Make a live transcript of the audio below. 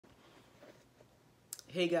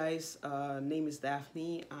Hey guys, name is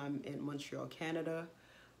Daphne. I'm in Montreal, Canada.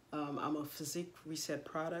 I'm a Physique Reset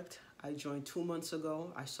product. I joined 2 months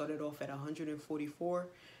ago. I started off at 144.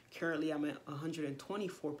 Currently, I'm at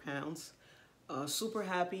 124 pounds. Super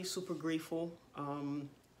happy, super grateful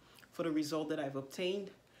for the result that I've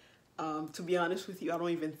obtained. To be honest with you, I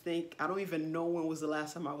don't even know when was the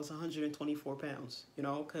last time I was 124 pounds,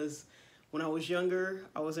 because when I was younger,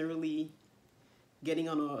 I wasn't really getting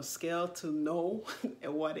on a scale to know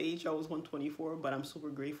at what age I was 124, but I'm super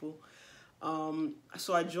grateful.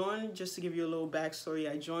 So I joined, just to give you a little backstory,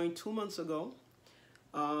 I joined 2 months ago.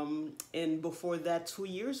 And before that, 2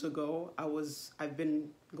 years ago, I've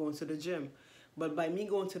been going to the gym. But by me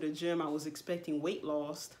going to the gym, I was expecting weight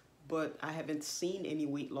loss, but I haven't seen any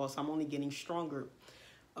weight loss. I'm only getting stronger.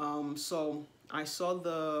 So I saw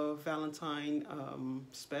the Valentine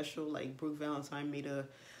special, like Brooke Valentine made a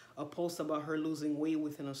post about her losing weight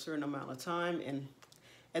within a certain amount of time, and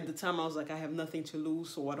at the time I was like, I have nothing to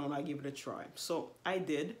lose, so why don't I give it a try? So I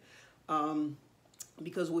did,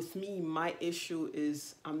 because with me, my issue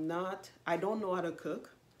is I don't know how to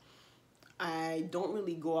cook. I don't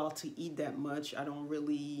really go out to eat that much.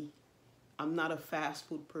 I'm not a fast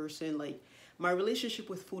food person. Like, my relationship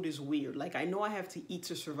with food is weird. Like, I know I have to eat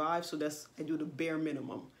to survive, so I do the bare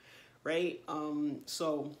minimum, right?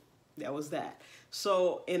 So that was that.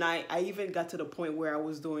 So, and I even got to the point where I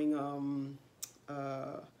was doing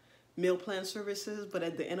meal plan services, but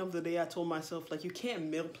at the end of the day, I told myself, like, you can't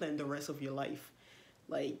meal plan the rest of your life.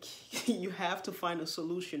 Like, you have to find a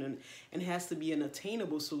solution, and it has to be an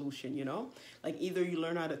attainable solution, Like, either you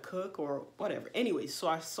learn how to cook or whatever. Anyway, so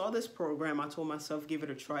I saw this program. I told myself, give it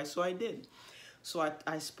a try. So I did. So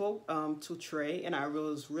I spoke to Trey, and I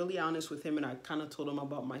was really honest with him, and I kind of told him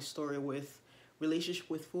about my story with relationship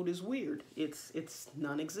with food is weird. It's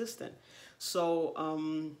non-existent.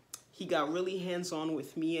 So he got really hands-on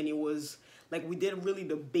with me, and it was like we did really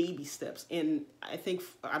the baby steps. And I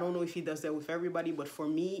don't know if he does that with everybody, but for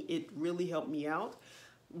me, it really helped me out,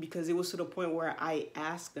 because it was to the point where I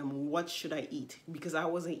asked them, what should I eat? Because I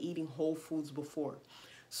wasn't eating whole foods before.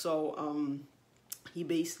 So he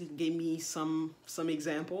basically gave me some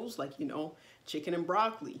examples, like, chicken and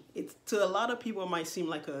broccoli. It's, to a lot of people, it might seem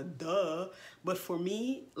like a duh, but for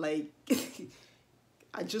me, like,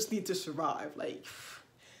 I just need to survive. Like,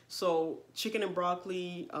 so chicken and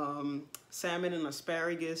broccoli, salmon and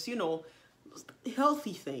asparagus,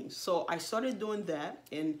 healthy things. So I started doing that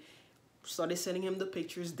and started sending him the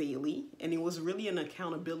pictures daily, and it was really an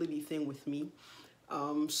accountability thing with me.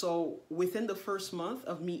 So within the first month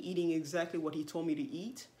of me eating exactly what he told me to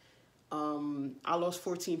eat, I lost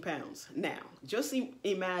 14 pounds. Now, just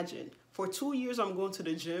imagine, for 2 years I'm going to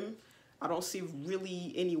the gym. I don't see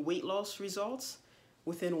really any weight loss results.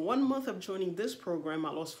 Within 1 month of joining this program,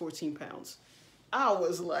 I lost 14 pounds. I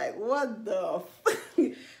was like, what the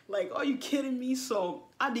like, are you kidding me? So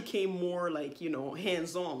I became more like,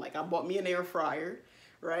 hands-on. Like, I bought me an air fryer,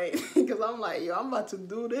 right? Because I'm like, yo, I'm about to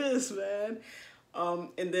do this, man.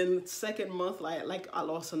 And then second month, like I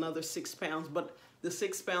lost another 6 pounds, but the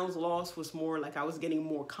 6 pounds lost was more like I was getting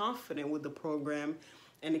more confident with the program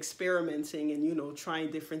and experimenting and,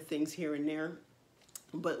 trying different things here and there.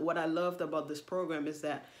 But what I loved about this program is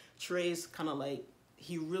that Trey's kind of like,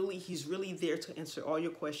 he's really there to answer all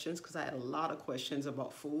your questions, because I had a lot of questions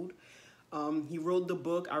about food. He wrote the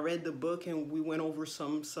book, I read the book, and we went over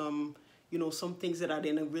some things that I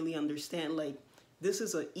didn't really understand. Like, this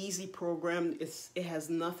is an easy program. It has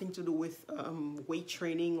nothing to do with weight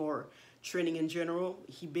training or training in general.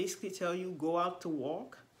 He basically tell you, go out to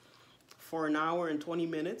walk for an hour and 20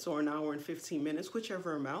 minutes or an hour and 15 minutes,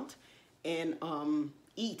 whichever amount, and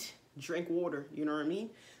eat, drink water, you know what I mean?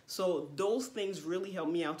 So those things really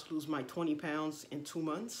helped me out to lose my 20 pounds in 2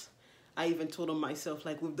 months. I even told him myself,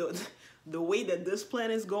 like, with the way that this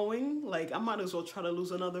plan is going, like, I might as well try to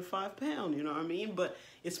lose another 5 pounds, you know what I mean? But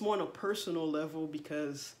it's more on a personal level,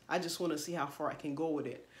 because I just want to see how far I can go with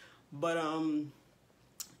it. But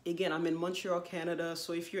again, I'm in Montreal, Canada.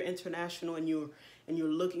 So if you're international and you're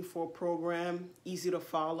looking for a program, easy to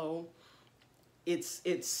follow, it's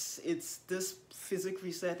this Physique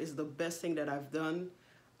Reset is the best thing that I've done.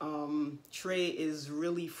 Trey is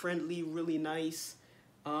really friendly, really nice.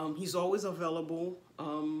 He's always available,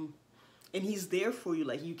 and he's there for you.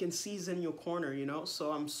 Like, you can see he's in your corner,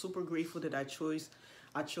 So I'm super grateful that I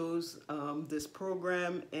chose this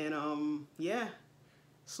program, and yeah,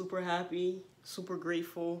 super happy, super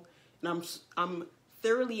grateful, and I'm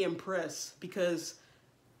thoroughly impressed, because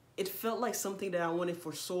it felt like something that I wanted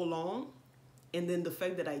for so long, and then the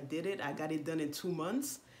fact that I did it, I got it done in 2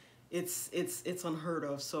 months. It's unheard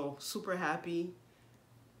of. So super happy.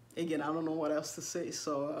 again, I don't know what else to say.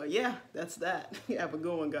 So yeah, that's that. Have a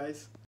good one, guys.